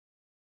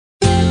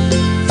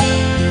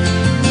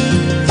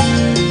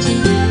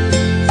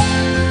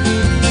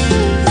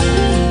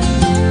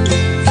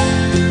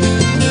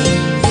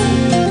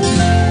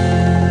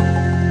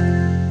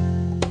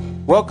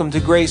Welcome to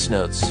Grace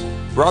Notes,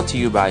 brought to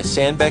you by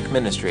Sandbeck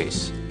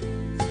Ministries.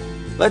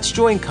 Let's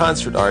join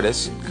concert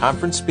artist,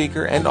 conference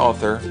speaker, and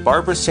author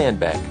Barbara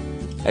Sandbeck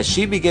as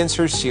she begins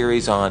her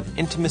series on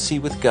intimacy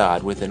with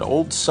God with an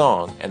old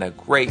song and a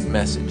great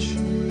message.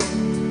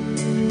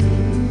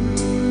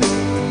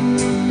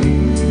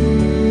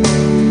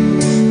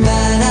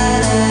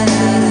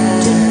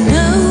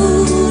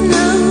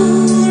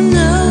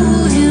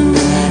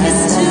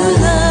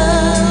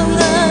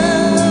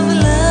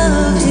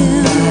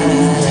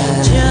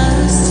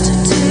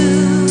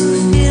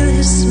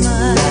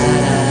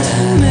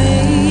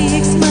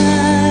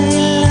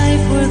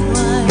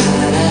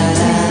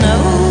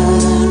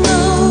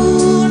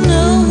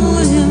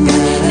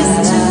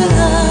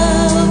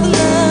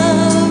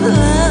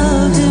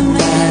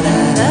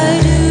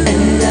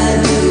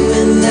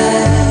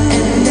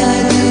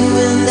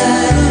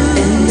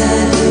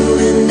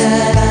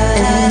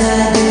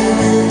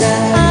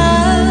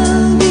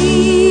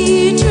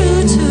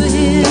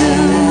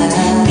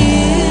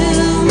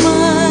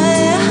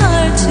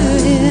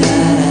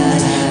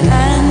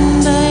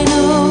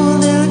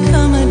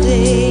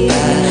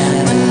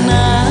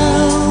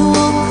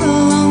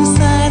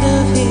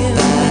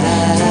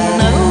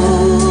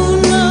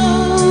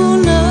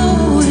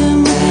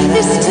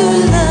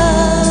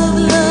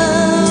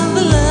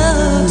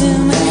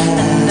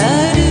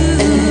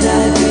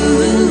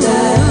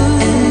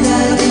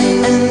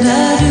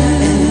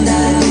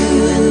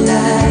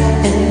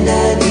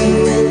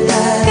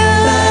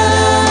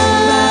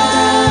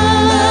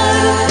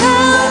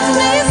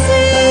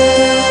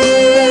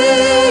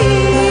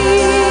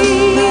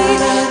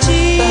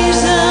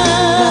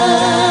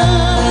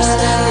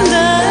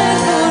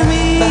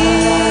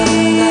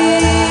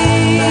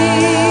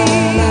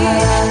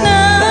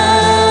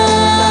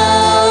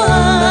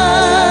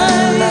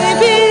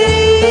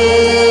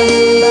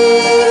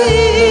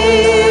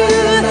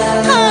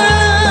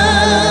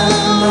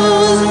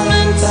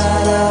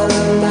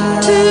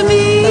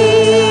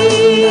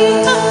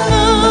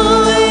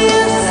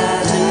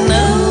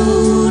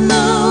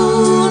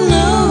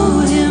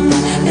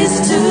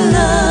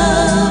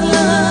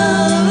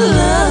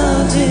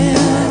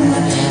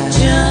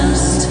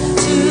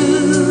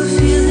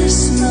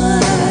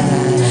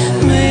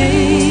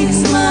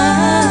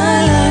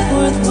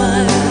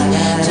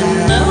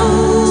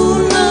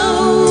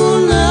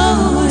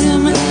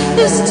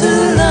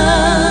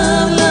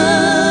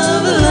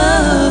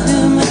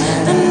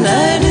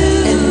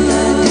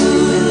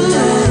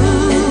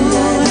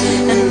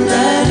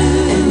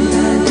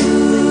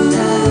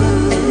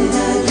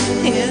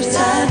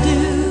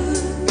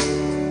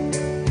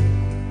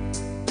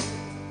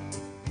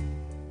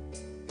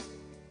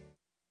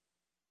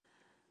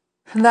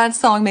 That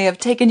song may have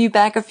taken you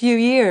back a few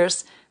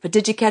years, but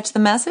did you catch the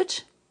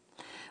message?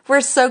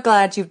 We're so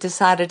glad you've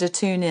decided to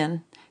tune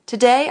in.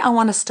 Today I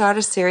want to start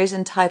a series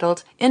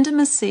entitled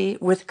Intimacy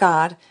with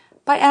God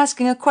by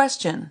asking a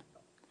question.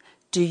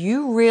 Do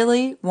you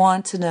really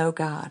want to know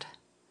God?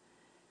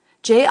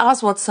 J.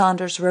 Oswald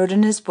Sanders wrote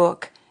in his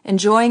book,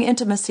 Enjoying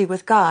Intimacy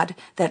with God,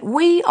 that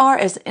we are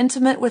as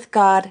intimate with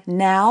God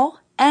now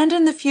and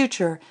in the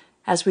future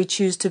as we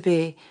choose to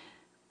be.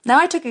 Now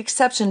I took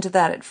exception to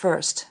that at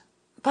first.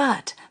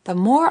 But the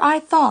more I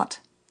thought,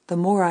 the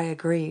more I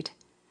agreed.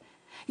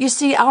 You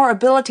see, our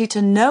ability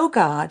to know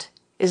God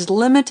is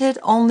limited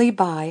only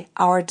by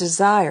our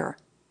desire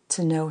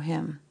to know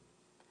Him.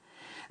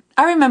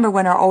 I remember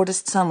when our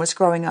oldest son was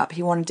growing up,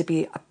 he wanted to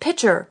be a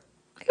pitcher.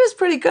 He was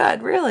pretty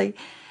good, really.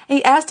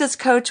 He asked his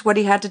coach what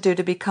he had to do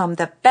to become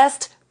the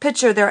best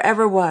pitcher there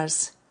ever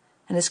was.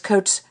 And his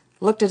coach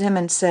looked at him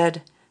and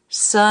said,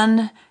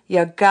 "Son,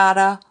 you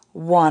gotta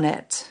want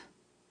it."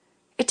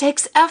 It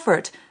takes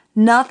effort.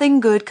 Nothing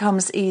good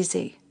comes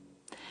easy.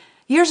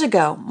 Years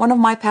ago, one of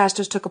my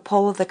pastors took a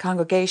poll of the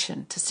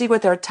congregation to see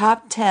what their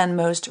top 10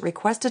 most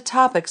requested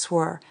topics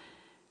were.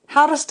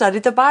 How to study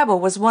the Bible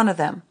was one of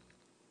them.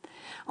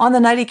 On the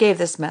night he gave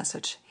this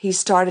message, he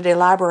started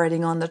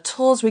elaborating on the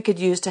tools we could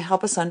use to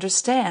help us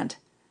understand.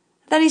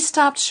 Then he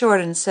stopped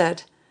short and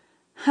said,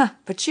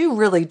 "But you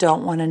really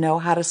don't want to know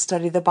how to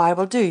study the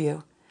Bible, do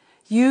you?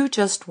 You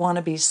just want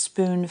to be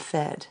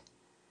spoon-fed."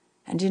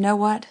 And you know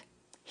what?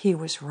 He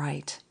was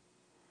right.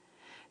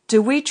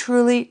 Do we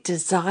truly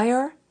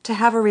desire to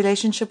have a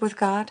relationship with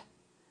God?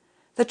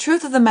 The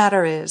truth of the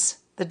matter is,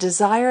 the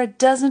desire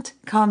doesn't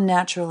come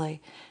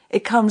naturally.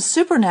 It comes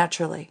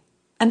supernaturally,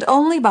 and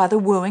only by the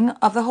wooing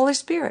of the Holy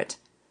Spirit.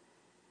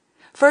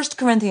 1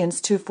 Corinthians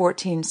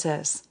 2:14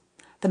 says,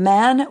 "The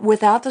man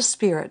without the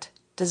Spirit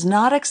does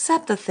not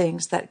accept the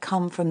things that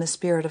come from the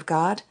Spirit of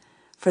God,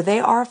 for they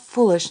are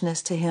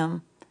foolishness to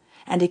him,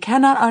 and he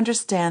cannot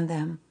understand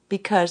them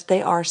because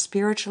they are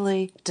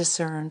spiritually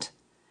discerned."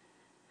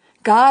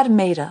 God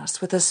made us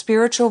with a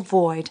spiritual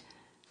void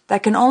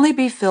that can only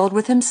be filled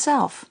with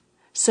Himself,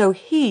 so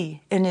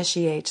He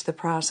initiates the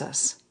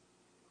process.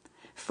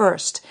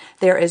 First,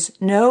 there is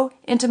no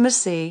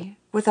intimacy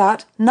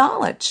without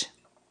knowledge.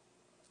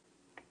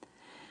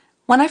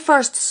 When I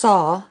first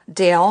saw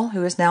Dale,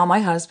 who is now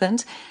my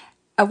husband,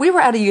 we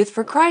were at a Youth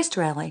for Christ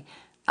rally.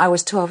 I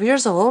was 12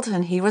 years old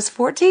and he was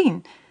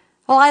 14.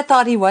 Well, I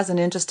thought he wasn't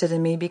interested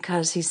in me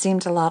because he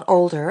seemed a lot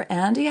older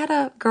and he had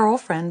a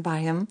girlfriend by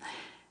him,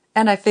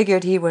 and I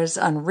figured he was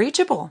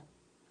unreachable.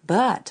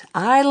 But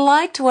I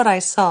liked what I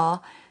saw.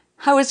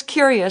 I was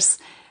curious,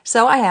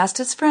 so I asked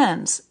his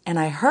friends, and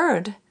I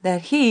heard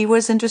that he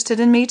was interested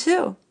in me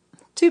too.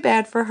 Too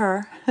bad for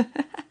her.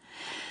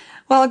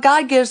 Well,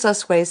 God gives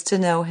us ways to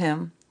know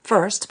him.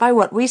 First, by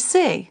what we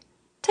see.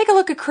 Take a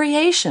look at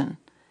creation.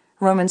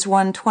 Romans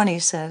 1:20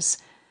 says,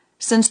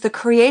 "Since the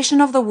creation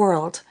of the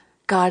world,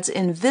 God's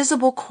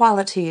invisible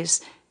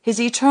qualities, his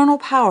eternal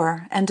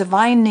power and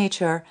divine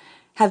nature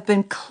have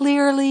been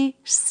clearly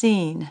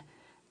seen,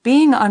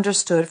 being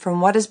understood from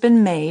what has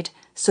been made,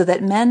 so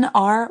that men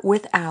are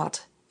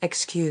without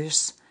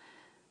excuse."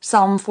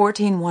 Psalm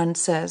 14:1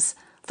 says,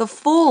 "The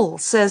fool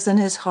says in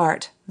his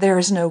heart, there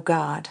is no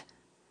God."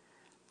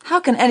 How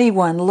can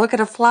anyone look at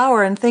a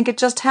flower and think it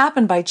just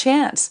happened by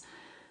chance?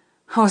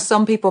 Oh,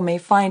 some people may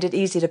find it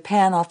easy to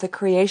pan off the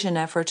creation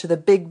effort to the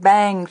Big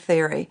Bang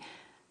theory,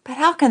 but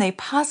how can they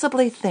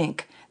possibly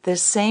think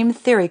this same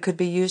theory could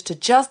be used to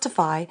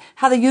justify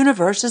how the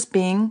universe is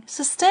being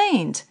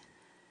sustained?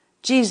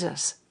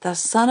 Jesus, the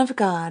Son of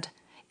God,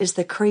 is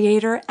the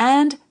creator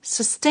and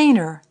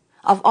sustainer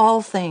of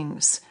all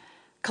things.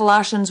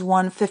 Colossians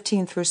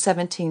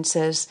 1:15-17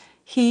 says,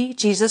 "He,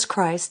 Jesus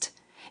Christ,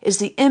 is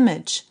the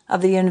image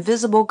of the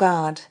invisible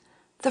God,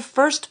 the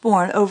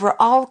firstborn over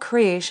all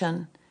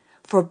creation.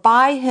 For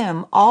by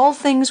him all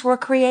things were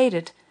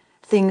created,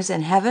 things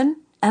in heaven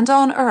and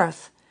on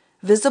earth,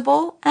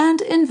 visible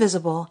and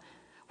invisible,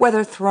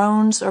 whether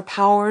thrones or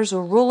powers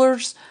or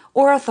rulers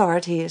or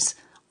authorities.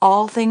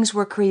 All things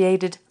were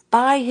created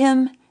by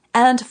him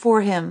and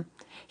for him.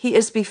 He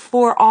is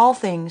before all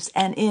things,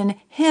 and in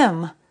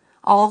him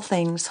all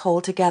things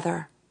hold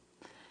together."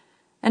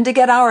 And to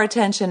get our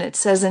attention, it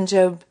says in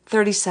Job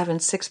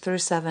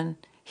 37:6-7,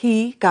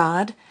 "He,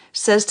 God,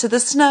 says to the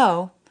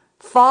snow,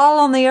 'Fall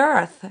on the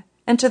earth,'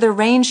 and to the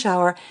rain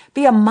shower,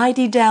 'Be a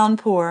mighty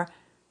downpour,'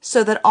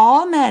 so that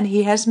all men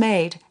he has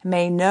made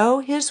may know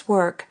his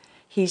work.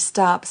 He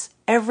stops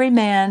every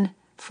man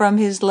from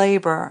his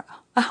labor."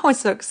 I was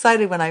so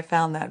excited when I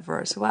found that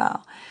verse.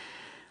 Wow.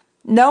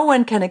 No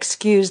one can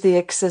excuse the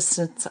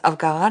existence of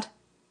God.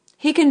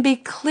 He can be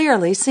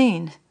clearly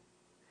seen.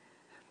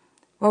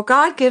 Well,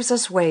 God gives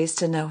us ways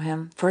to know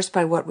him, first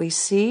by what we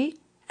see,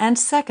 and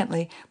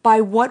secondly,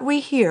 by what we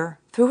hear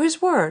through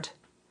his word.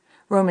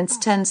 Romans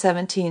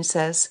 10:17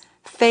 says,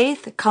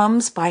 "Faith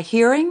comes by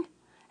hearing,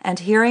 and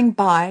hearing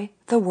by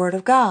the word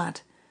of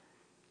God."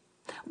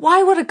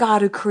 Why would a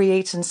God who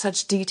creates in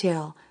such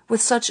detail,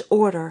 with such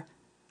order,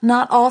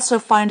 not also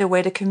find a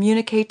way to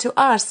communicate to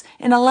us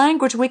in a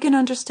language we can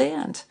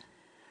understand?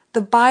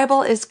 The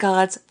Bible is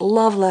God's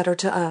love letter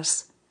to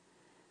us.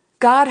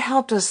 God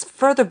helped us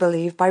further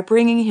believe by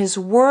bringing his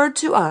word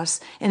to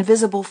us in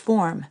visible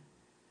form.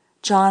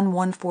 John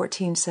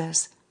 1:14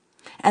 says,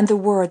 "And the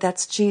word,"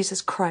 that's Jesus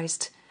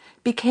Christ,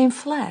 "became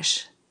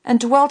flesh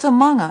and dwelt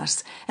among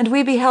us, and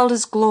we beheld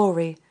his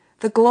glory,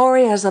 the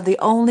glory as of the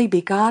only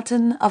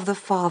begotten of the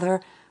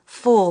Father,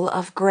 full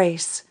of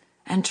grace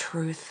and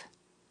truth."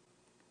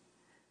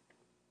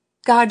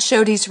 God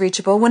showed he's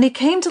reachable when he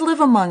came to live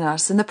among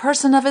us in the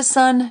person of his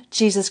Son,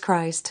 Jesus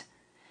Christ.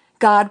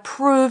 God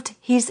proved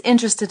he's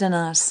interested in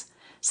us.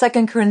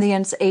 2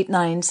 Corinthians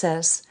 8:9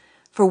 says,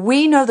 "For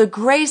we know the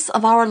grace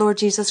of our Lord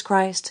Jesus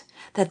Christ,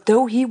 that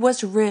though he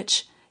was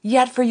rich,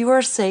 yet for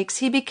your sakes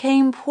he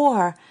became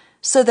poor,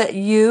 so that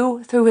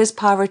you, through his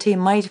poverty,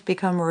 might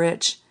become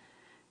rich."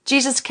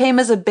 Jesus came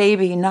as a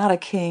baby, not a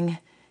king.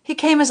 He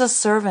came as a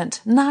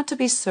servant, not to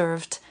be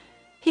served.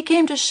 He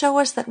came to show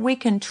us that we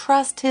can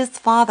trust his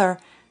Father,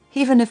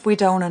 even if we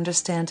don't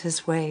understand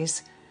his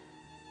ways.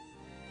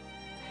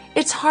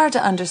 It's hard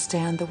to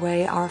understand the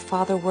way our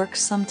Father works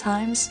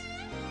sometimes.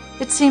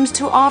 It seems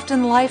too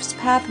often life's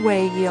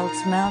pathway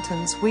yields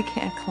mountains we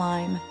can't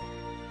climb.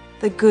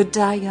 The good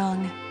die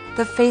young,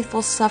 the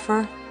faithful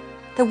suffer,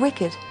 the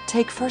wicked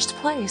take first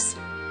place.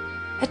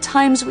 At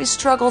times we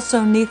struggle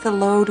so 'neath the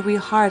load we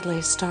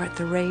hardly start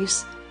the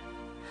race.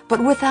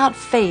 But without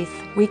faith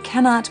we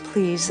cannot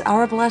please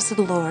our blessed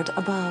Lord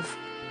above.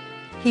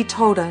 He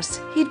told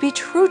us he'd be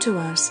true to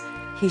us.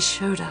 He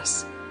showed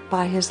us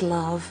by his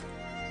love.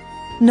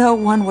 No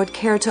one would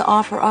care to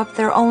offer up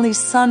their only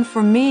Son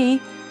for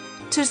me,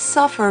 to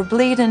suffer,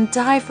 bleed, and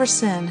die for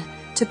sin,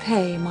 to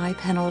pay my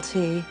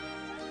penalty.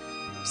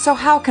 So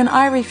how can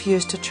I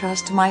refuse to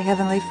trust my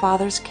Heavenly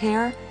Father's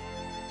care?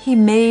 He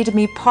made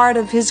me part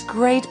of his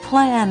great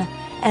plan,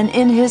 and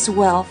in his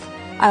wealth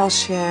I'll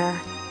share.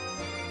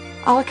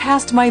 I'll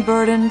cast my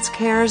burdens,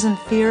 cares, and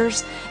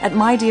fears at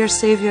my dear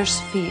Savior's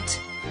feet,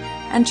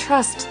 and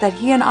trust that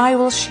he and I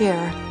will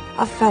share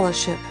a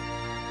fellowship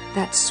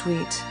that's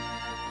sweet.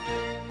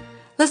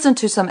 Listen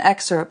to some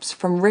excerpts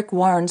from Rick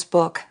Warren's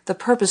book, The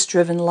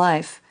Purpose-Driven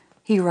Life.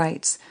 He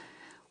writes,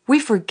 "We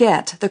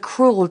forget the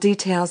cruel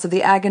details of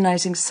the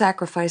agonizing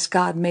sacrifice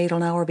God made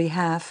on our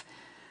behalf.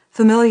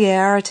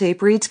 Familiarity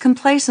breeds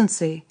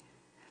complacency.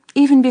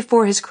 Even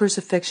before his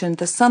crucifixion,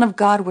 the Son of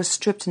God was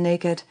stripped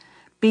naked,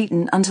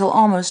 beaten until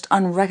almost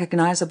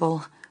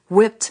unrecognizable,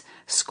 whipped,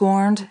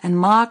 scorned, and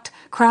mocked,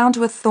 crowned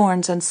with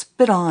thorns and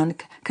spit on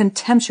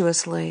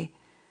contemptuously.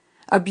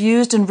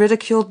 Abused and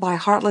ridiculed by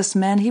heartless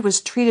men, he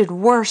was treated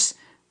worse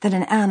than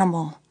an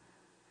animal.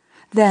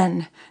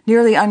 Then,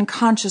 nearly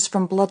unconscious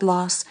from blood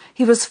loss,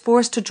 he was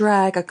forced to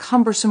drag a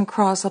cumbersome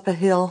cross up a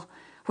hill,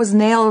 was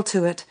nailed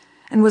to it,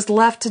 and was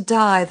left to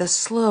die the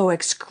slow,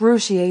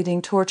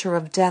 excruciating torture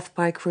of death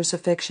by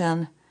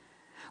crucifixion.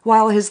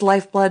 While his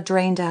lifeblood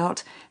drained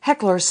out,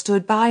 hecklers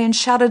stood by and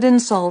shouted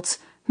insults,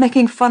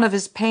 making fun of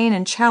his pain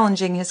and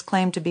challenging his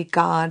claim to be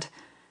God.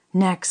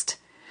 Next,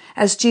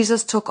 as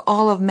Jesus took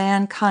all of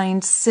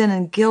mankind's sin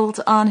and guilt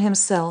on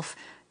himself,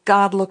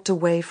 God looked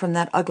away from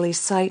that ugly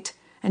sight,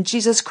 and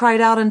Jesus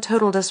cried out in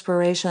total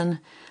desperation,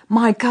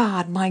 my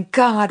God,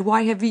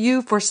 why have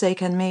you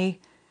forsaken me?"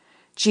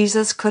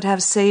 Jesus could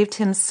have saved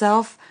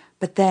himself,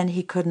 but then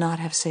he could not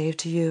have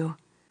saved you.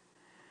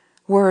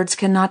 Words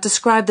cannot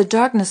describe the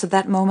darkness of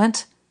that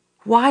moment.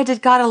 Why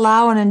did God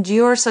allow and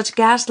endure such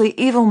ghastly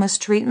evil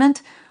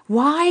mistreatment?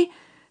 Why?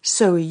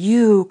 So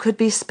you could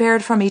be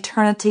spared from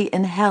eternity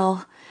in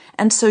hell,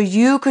 and so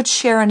you could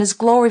share in his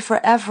glory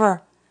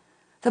forever.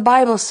 The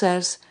Bible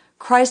says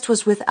Christ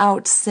was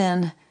without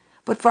sin,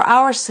 but for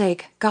our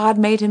sake God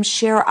made him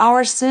share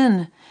our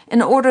sin,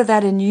 in order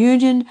that in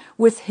union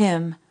with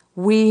him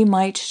we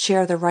might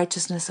share the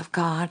righteousness of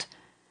God.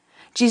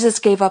 Jesus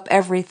gave up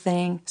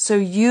everything so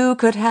you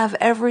could have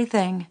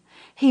everything.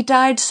 He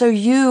died so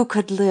you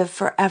could live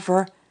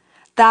forever.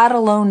 That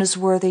alone is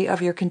worthy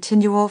of your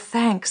continual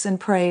thanks and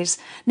praise.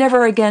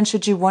 Never again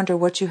should you wonder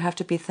what you have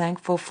to be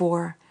thankful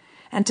for.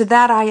 And to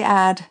that I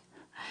add,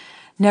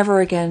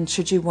 never again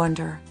should you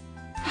wonder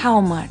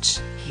how much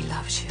he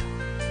loves you.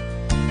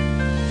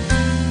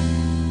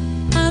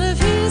 Out of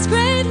his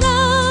great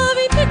love,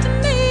 he picked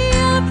me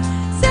up,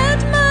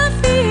 set my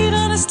feet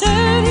on a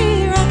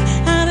sturdy rock.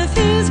 Out of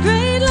his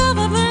great love,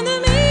 I've learned the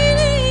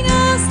meaning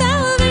of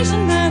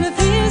salvation. Out of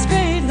his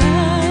great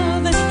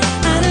love,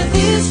 out of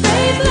his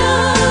great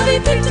love, he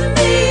picked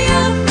me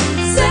up,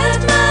 set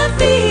my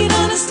feet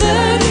on a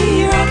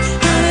sturdy rock.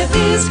 Out of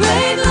his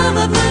great love,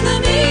 I've learned the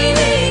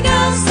meaning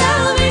of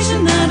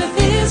salvation. Out of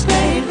his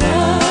great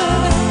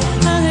love,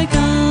 I had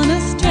gone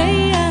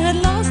astray, I had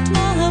lost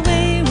my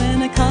way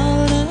when I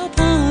called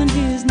upon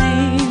his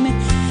name,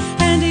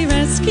 and he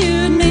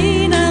rescued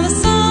me. Now the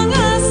song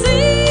I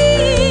sing,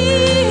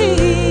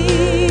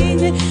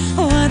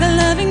 what a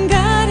loving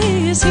God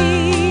is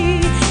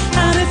he.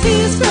 Out of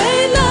his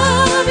great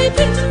love, he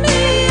picked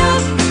me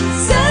up,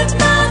 set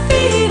my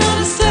feet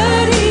on a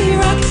sturdy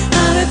rock.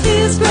 Out of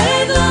his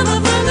great love,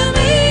 I've learned the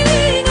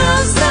meaning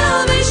of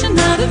salvation.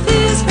 Out of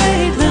his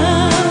great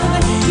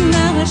love,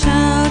 now I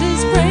shout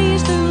his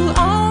praise through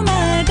all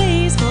my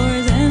days, for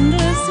his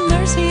endless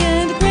mercy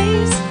and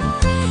grace.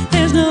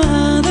 There's no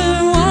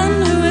other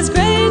one who is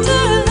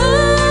greater love.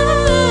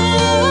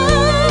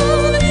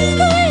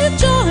 With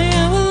joy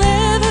I will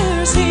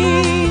ever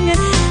sing.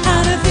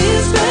 Out of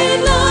his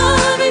great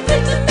love, he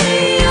picked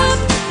me up,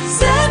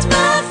 set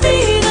my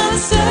feet on a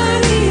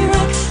sturdy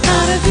rock.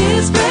 Out of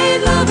his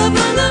great love, I've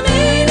learned the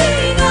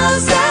meaning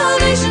of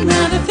salvation.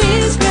 Out of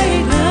his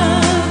great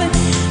love,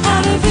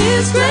 out of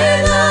his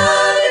great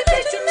love, he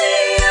picked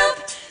me up,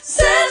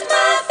 set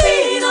my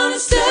feet on a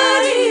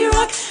sturdy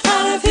rock.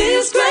 Out of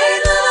his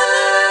great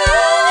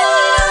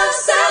love,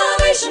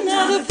 salvation.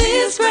 Out of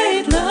his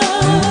great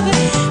love,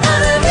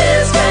 out of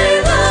his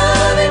great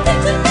love, he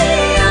picked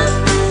me up,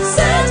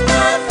 set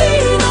my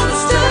feet on a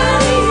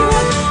sturdy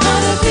rock.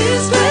 Out of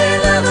his great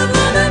love, I've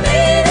learned the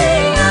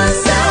meaning of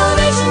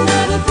salvation.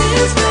 Out of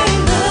his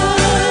great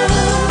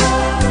love,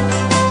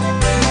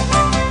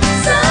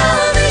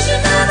 salvation.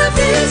 Out of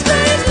his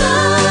great love,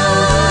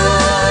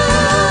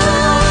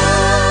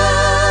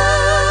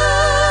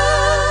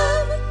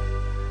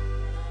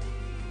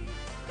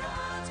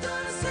 God's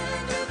gonna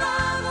send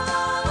revival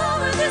all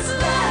over this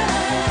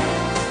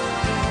land.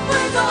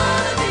 We're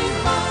gonna be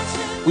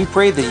marching. We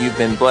pray that you've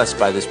been blessed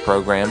by this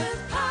program.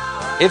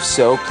 If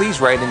so, please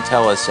write and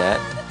tell us at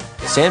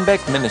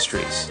Sandbeck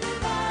Ministries,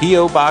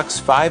 P.O. Box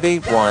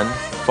 581,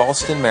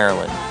 Fallston,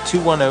 Maryland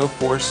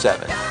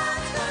 21047,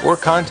 or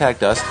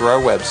contact us through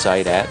our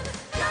website at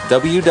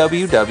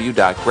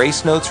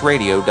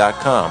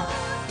www.gracenotesradio.com.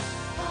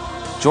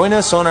 Join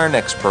us on our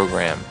next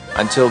program.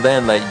 Until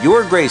then, let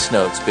your Grace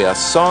Notes be a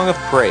song of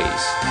praise.